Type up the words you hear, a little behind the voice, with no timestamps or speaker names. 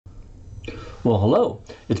Well, hello,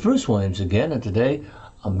 it's Bruce Williams again, and today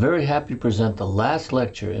I'm very happy to present the last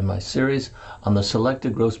lecture in my series on the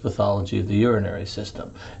selected gross pathology of the urinary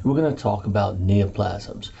system. And we're going to talk about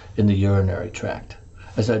neoplasms in the urinary tract.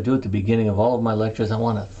 As I do at the beginning of all of my lectures, I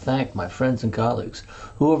want to thank my friends and colleagues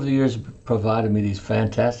who over the years have provided me these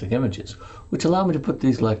fantastic images, which allow me to put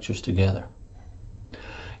these lectures together.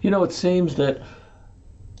 You know, it seems that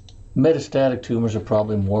metastatic tumors are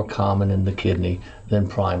probably more common in the kidney than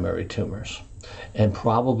primary tumors. And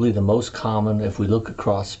probably the most common, if we look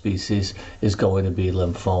across species, is going to be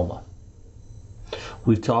lymphoma.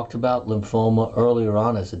 We've talked about lymphoma earlier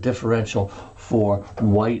on as a differential for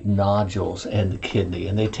white nodules and the kidney,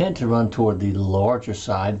 and they tend to run toward the larger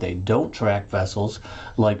side. They don't track vessels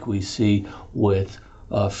like we see with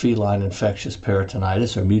feline infectious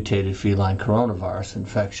peritonitis or mutated feline coronavirus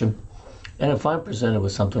infection. And if I'm presented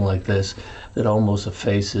with something like this that almost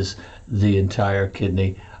effaces the entire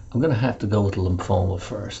kidney, I'm going to have to go with lymphoma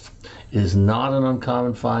first. It is not an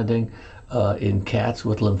uncommon finding in cats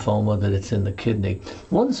with lymphoma that it's in the kidney.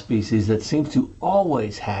 One species that seems to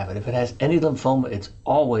always have it, if it has any lymphoma, it's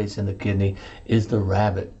always in the kidney, is the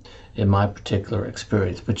rabbit, in my particular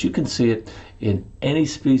experience. But you can see it in any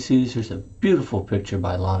species. There's a beautiful picture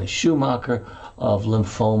by Lonnie Schumacher of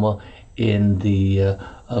lymphoma in the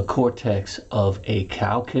cortex of a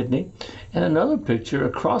cow kidney, and another picture, a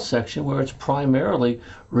cross-section where it's primarily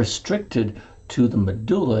restricted to the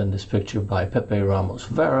medulla in this picture by Pepe Ramos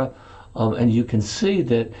Vera, and you can see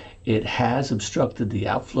that it has obstructed the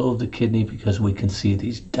outflow of the kidney because we can see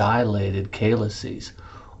these dilated calyces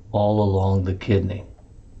all along the kidney.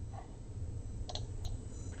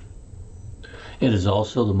 It is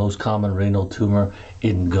also the most common renal tumor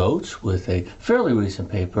in goats, with a fairly recent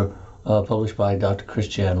paper published by Dr.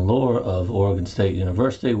 Christiane Lohr of Oregon State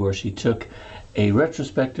University, where she took a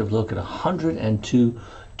retrospective look at 102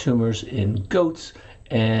 tumors in goats,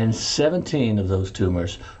 and 17 of those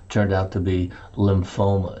tumors turned out to be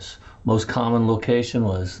lymphomas. Most common location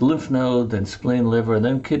was lymph node, then spleen, liver, and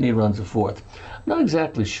then kidney runs a fourth. I'm not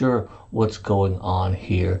exactly sure what's going on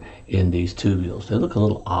here in these tubules. They look a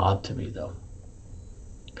little odd to me, though.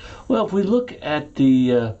 Well, if we look at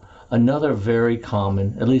the another very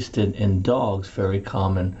common, at least in dogs, very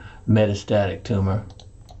common metastatic tumor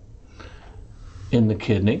in the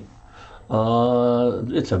kidney.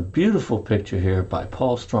 It's a beautiful picture here by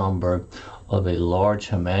Paul Stromberg of a large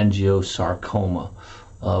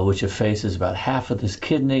hemangiosarcoma, which effaces about half of this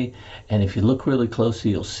kidney. And if you look really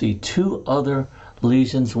closely, you'll see two other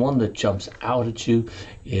lesions. One that jumps out at you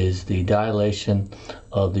is the dilation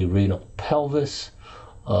of the renal pelvis,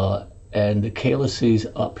 and the calyces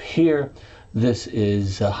up here. This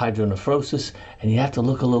is hydronephrosis, and you have to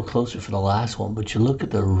look a little closer for the last one, but you look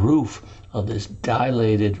at the roof of this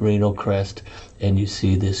dilated renal crest and you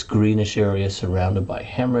see this greenish area surrounded by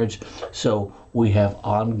hemorrhage. So we have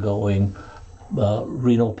ongoing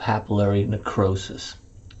renal papillary necrosis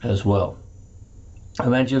as well.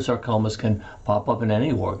 Hemangiosarcomas can pop up in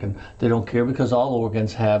any organ. They don't care because all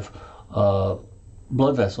organs have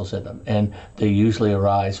blood vessels in them, and they usually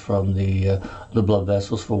arise from the blood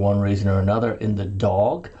vessels for one reason or another. In the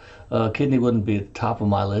dog, kidney wouldn't be at the top of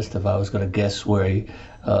my list if I was going to guess where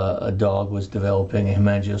a dog was developing a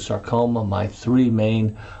hemangiosarcoma. My three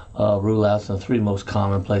main rule outs, and the three most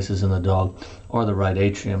common places in the dog, are the right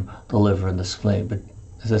atrium, the liver, and the spleen. But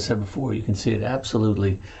as I said before, you can see it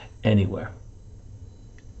absolutely anywhere.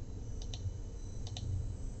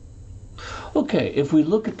 Okay, if we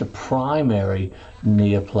look at the primary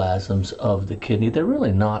neoplasms of the kidney, they're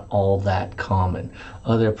really not all that common.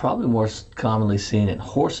 They're probably more commonly seen in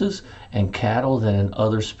horses and cattle than in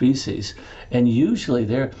other species. And usually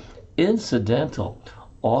they're incidental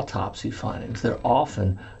autopsy findings. They're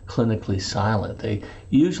often clinically silent. They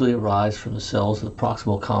usually arise from the cells of the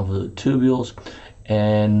proximal convoluted tubules.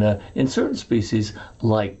 And in certain species,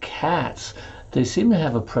 like cats, they seem to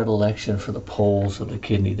have a predilection for the poles of the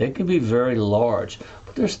kidney. They can be very large,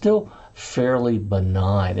 but they're still fairly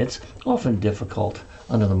benign. It's often difficult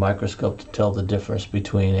under the microscope to tell the difference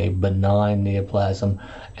between a benign neoplasm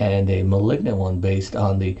and a malignant one based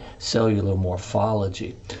on the cellular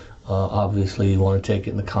morphology. Obviously, you want to take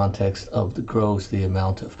it in the context of the growth, the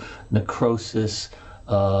amount of necrosis.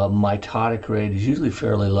 Mitotic rate is usually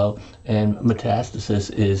fairly low, and metastasis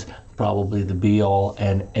is probably the be-all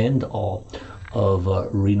and end-all of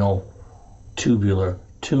renal tubular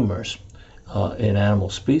tumors in animal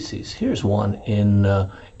species. Here's one in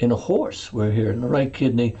a horse, where here in the right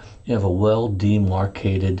kidney you have a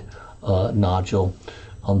well-demarcated nodule.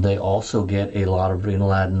 They also get a lot of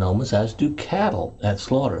renal adenomas, as do cattle at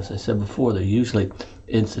slaughter. As I said before, they're usually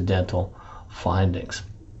incidental findings.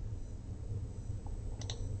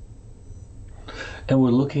 And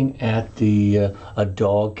we're looking at the a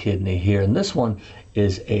dog kidney here, and this one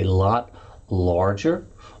is a lot larger.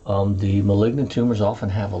 The malignant tumors often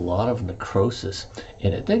have a lot of necrosis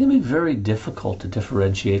in it. They can be very difficult to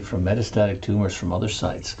differentiate from metastatic tumors from other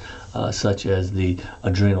sites, such as the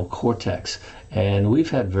adrenal cortex. And we've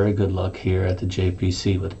had very good luck here at the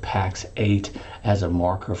JPC with PAX8 as a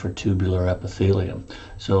marker for tubular epithelium.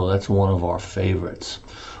 So that's one of our favorites.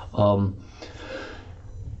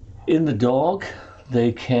 In the dog,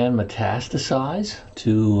 they can metastasize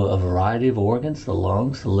to a variety of organs, the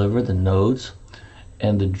lungs, the liver, the nodes,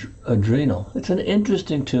 and the adrenal. It's an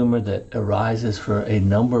interesting tumor that arises for a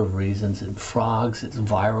number of reasons. In frogs, it's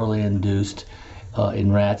virally induced.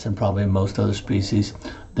 In rats and probably most other species,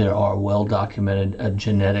 there are well-documented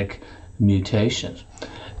genetic mutations.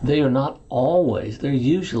 They are not always, they're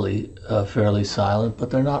usually fairly silent, but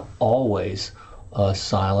they're not always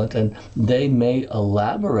silent, and they may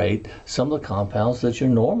elaborate some of the compounds that your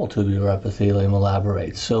normal tubular epithelium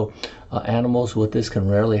elaborates. So animals with this can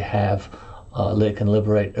rarely have, they can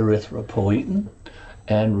liberate erythropoietin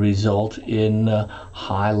and result in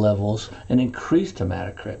high levels and increased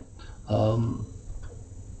hematocrit.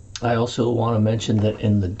 I also want to mention that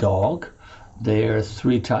in the dog, there are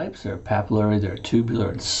three types. There are papillary, there are tubular,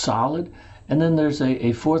 and solid. And then there's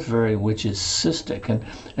a fourth variant, which is cystic.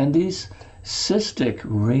 And these cystic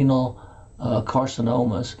renal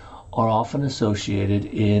carcinomas are often associated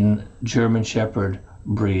in German Shepherd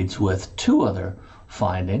breeds with two other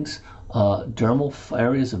findings.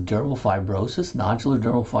 Areas of dermal fibrosis, nodular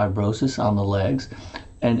dermal fibrosis on the legs,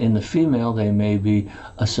 and in the female they may be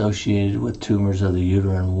associated with tumors of the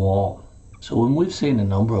uterine wall. So when we've seen a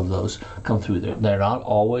number of those come through, they're not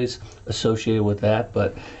always associated with that,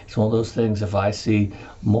 but it's one of those things. If I see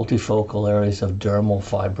multifocal areas of dermal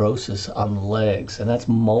fibrosis on the legs, and that's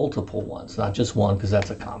multiple ones, not just one, because that's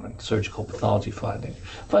a common surgical pathology finding.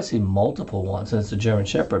 If I see multiple ones and it's a German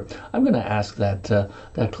Shepherd, I'm going to ask that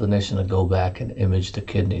clinician to go back and image the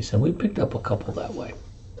kidneys, and we picked up a couple that way.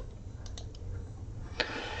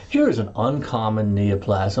 Here is an uncommon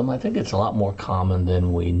neoplasm. I think it's a lot more common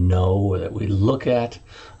than we know or that we look at.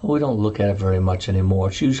 We don't look at it very much anymore.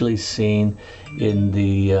 It's usually seen in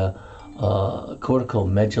the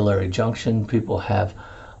corticomedullary junction. People have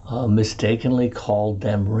mistakenly called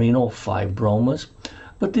them renal fibromas,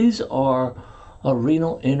 but these are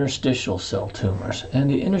renal interstitial cell tumors. And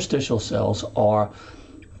the interstitial cells are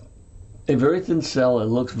a very thin cell. It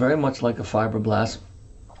looks very much like a fibroblast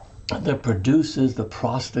that produces the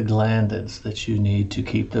prostaglandins that you need to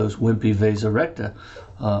keep those wimpy vasa recta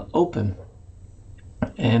open.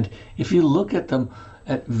 And if you look at them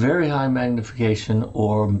at very high magnification,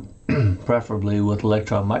 or preferably with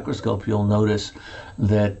electron microscope, you'll notice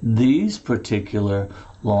that these particular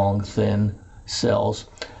long, thin cells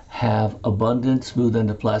have abundant smooth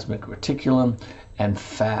endoplasmic reticulum and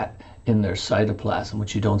fat in their cytoplasm,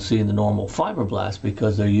 which you don't see in the normal fibroblast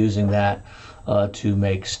because they're using that to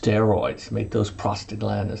make steroids, make those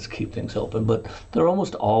prostaglandins to keep things open. But they're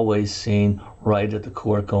almost always seen right at the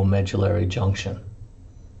corticomedullary junction.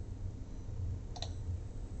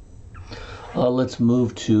 Let's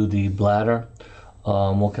move to the bladder.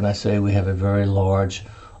 What can I say? We have a very large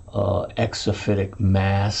exophytic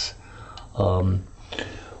mass,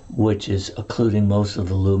 which is occluding most of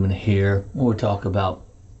the lumen here. When we talk about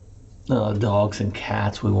dogs and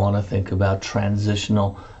cats, we want to think about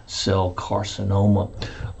transitional cell carcinoma.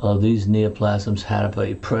 These neoplasms have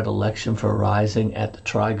a predilection for arising at the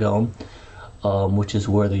trigone, which is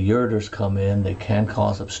where the ureters come in. They can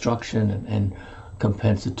cause obstruction and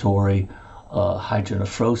compensatory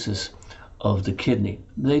hydronephrosis of the kidney.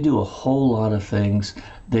 They do a whole lot of things.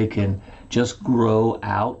 They can just grow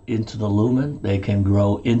out into the lumen. They can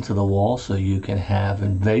grow into the wall, so you can have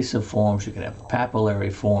invasive forms, you can have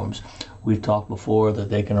papillary forms. We've talked before that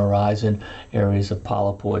they can arise in areas of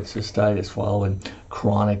polypoid cystitis following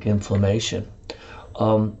chronic inflammation.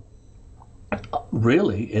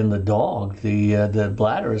 Really, in the dog, the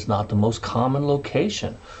bladder is not the most common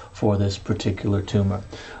location for this particular tumor.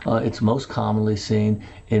 It's most commonly seen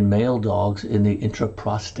in male dogs in the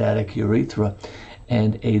intraprostatic urethra,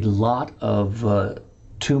 and a lot of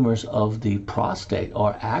tumors of the prostate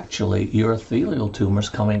are actually urothelial tumors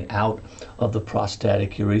coming out of the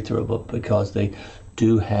prostatic urethra, but because they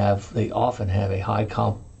often have a high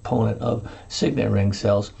component of signet ring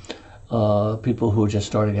cells, people who are just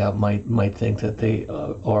starting out might think that they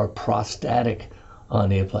are prostatic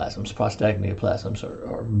neoplasms. Prostatic neoplasms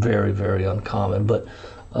are very, very uncommon, but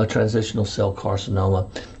transitional cell carcinoma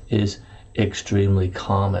is extremely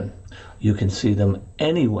common. You can see them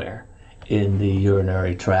anywhere in the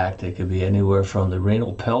urinary tract. It could be anywhere from the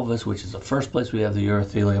renal pelvis, which is the first place we have the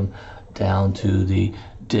urothelium, down to the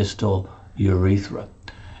distal urethra.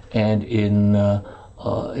 And in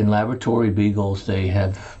laboratory beagles, they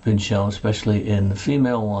have been shown, especially in the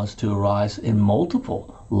female ones, to arise in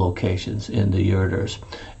multiple locations in the ureters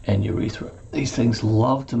and urethra. These things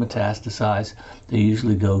love to metastasize. They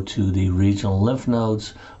usually go to the regional lymph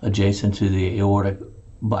nodes adjacent to the aortic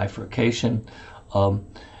bifurcation.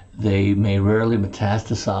 They may rarely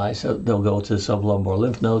metastasize. So they'll go to the sublumbar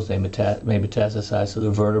lymph nodes. They may metastasize to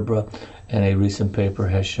the vertebra, and a recent paper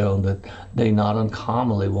has shown that they not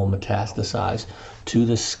uncommonly will metastasize to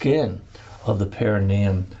the skin of the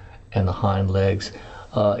perineum and the hind legs.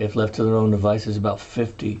 If left to their own devices, about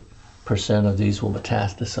 50% of these will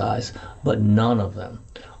metastasize, but none of them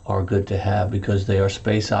are good to have because they are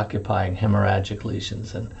space-occupying hemorrhagic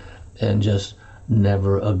lesions and just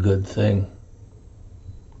never a good thing.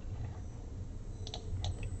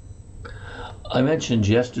 I mentioned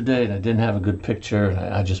yesterday, and I didn't have a good picture, and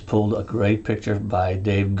I just pulled a great picture by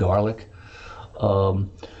Dave Garlick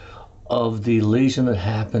of the lesion that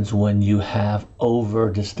happens when you have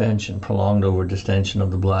over-distension, prolonged over-distension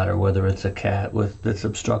of the bladder, whether it's a cat that's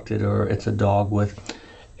obstructed or it's a dog with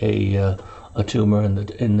a tumor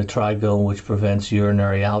in the trigone, which prevents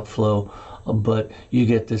urinary outflow. But you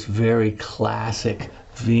get this very classic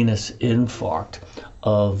venous infarct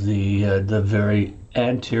of the very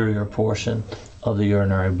anterior portion of the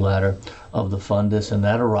urinary bladder of the fundus, and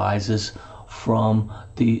that arises from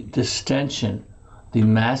the distension, the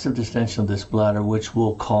massive distension of this bladder, which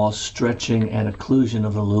will cause stretching and occlusion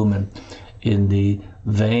of the lumen in the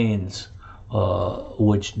veins,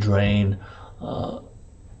 which drain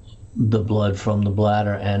the blood from the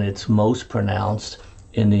bladder, and it's most pronounced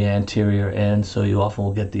in the anterior end, so you often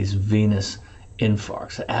will get these venous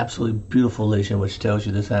infarcts. An absolutely beautiful lesion, which tells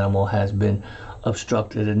you this animal has been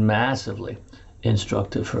obstructed and massively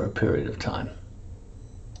instructive for a period of time.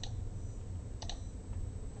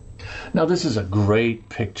 Now, this is a great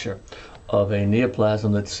picture of a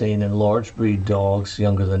neoplasm that's seen in large breed dogs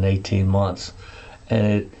younger than 18 months, and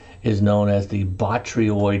it is known as the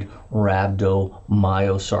botryoid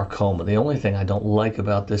rhabdomyosarcoma. The only thing I don't like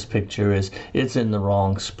about this picture is it's in the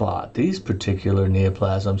wrong spot. These particular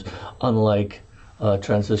neoplasms, unlike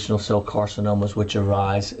transitional cell carcinomas, which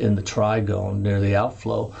arise in the trigone near the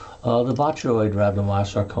outflow, the botryoid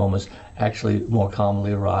rhabdomyosarcomas actually more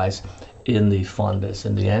commonly arise in the fundus,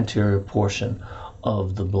 in the anterior portion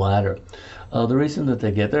of the bladder. The reason that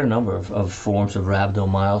they get, there are a number of forms of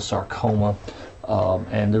rhabdomyosarcoma,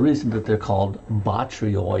 and the reason that they're called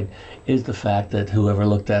botryoid is the fact that whoever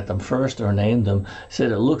looked at them first or named them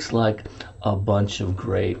said it looks like a bunch of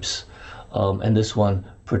grapes, and this one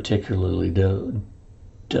particularly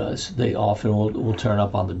does. They often will turn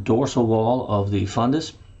up on the dorsal wall of the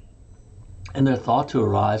fundus, and they're thought to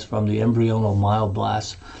arise from the embryonal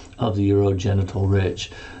myoblasts of the urogenital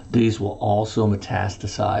ridge. These will also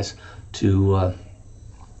metastasize to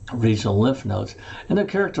regional lymph nodes, and they're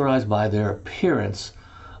characterized by their appearance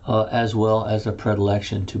as well as their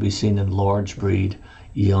predilection to be seen in large breed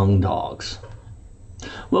young dogs.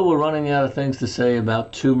 Well, we're running out of things to say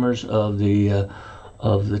about tumors of the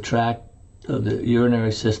tract of the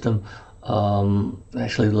urinary system.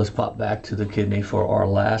 Actually, let's pop back to the kidney for our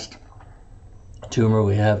last tumor.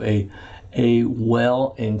 We have a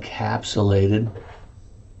well encapsulated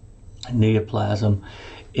neoplasm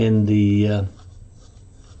in the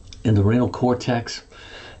renal cortex,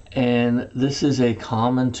 and this is a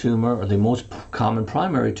common tumor, or the most common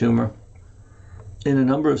primary tumor in a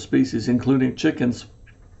number of species, including chickens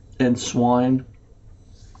and swine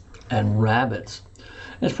and rabbits.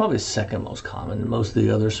 It's probably the second most common in most of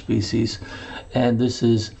the other species, and this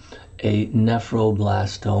is a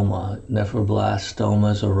nephroblastoma.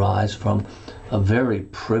 Nephroblastomas arise from a very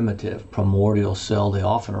primitive primordial cell. They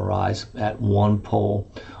often arise at one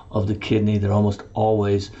pole of the kidney. They're almost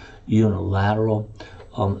always unilateral.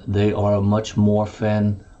 They are a much more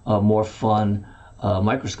fun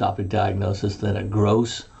microscopic diagnosis than a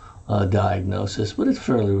gross diagnosis, but it's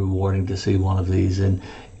fairly rewarding to see one of these in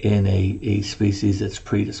a species that's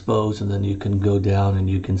predisposed, and then you can go down and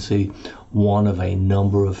you can see one of a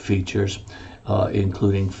number of features,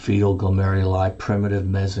 including fetal glomeruli, primitive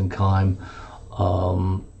mesenchyme,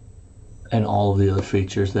 and all of the other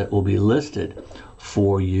features that will be listed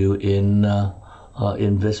for you in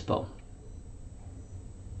VISPO.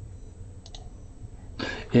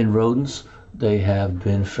 In rodents, they have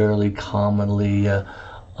been fairly commonly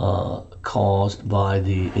caused by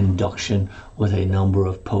the induction with a number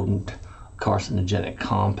of potent carcinogenic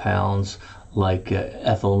compounds like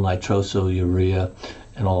ethyl nitrosourea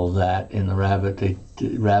and all of that. In the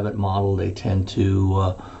rabbit model, they tend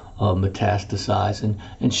to metastasize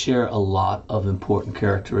and share a lot of important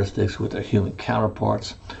characteristics with their human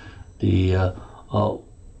counterparts. The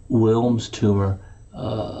Wilms tumor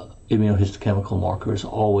immunohistochemical marker is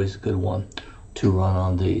always a good one to run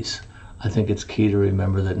on these. I think it's key to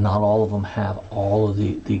remember that not all of them have all of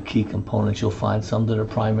the key components. You'll find some that are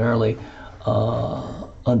primarily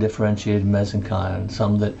undifferentiated mesenchyme,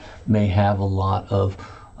 some that may have a lot of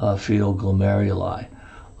fetal glomeruli,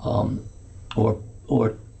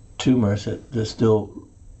 or tumors that still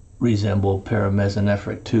resemble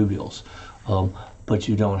paramesonephric tubules. But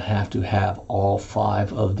you don't have to have all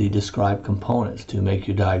 5 of the described components to make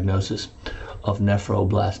your diagnosis of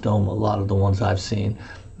nephroblastoma. A lot of the ones I've seen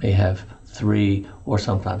may have 3 or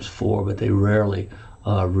sometimes 4, but they rarely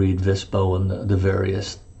read VISPO in the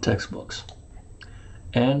various textbooks.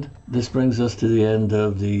 And this brings us to the end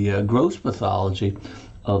of the gross pathology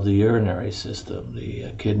of the urinary system.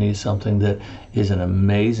 The kidney is something that is an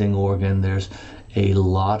amazing organ. There's a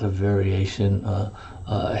lot of variation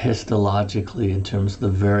histologically in terms of the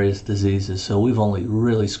various diseases, so we've only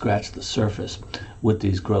really scratched the surface with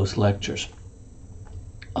these gross lectures.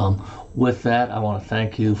 With that, I want to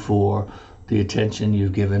thank you for the attention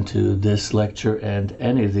you've given to this lecture and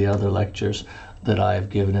any of the other lectures that I have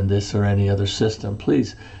given in this or any other system.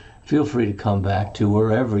 Please feel free to come back to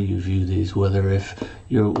wherever you view these, whether if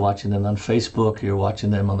you're watching them on Facebook, you're watching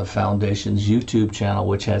them on the Foundation's YouTube channel,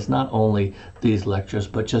 which has not only these lectures,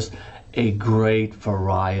 but just a great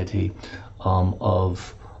variety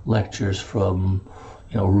of lectures from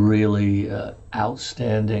really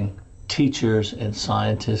outstanding teachers and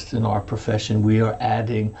scientists in our profession. We're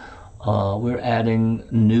adding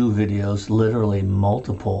new videos, literally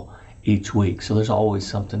multiple each week, so there's always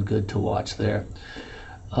something good to watch there.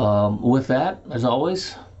 With that, as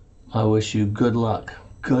always, I wish you good luck,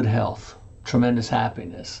 good health, tremendous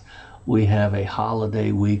happiness. We have a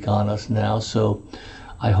holiday week on us now, so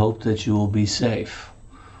I hope that you will be safe.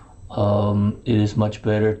 It is much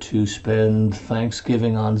better to spend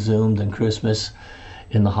Thanksgiving on Zoom than Christmas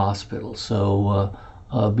in the hospital. So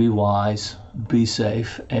be wise, be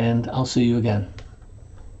safe, and I'll see you again.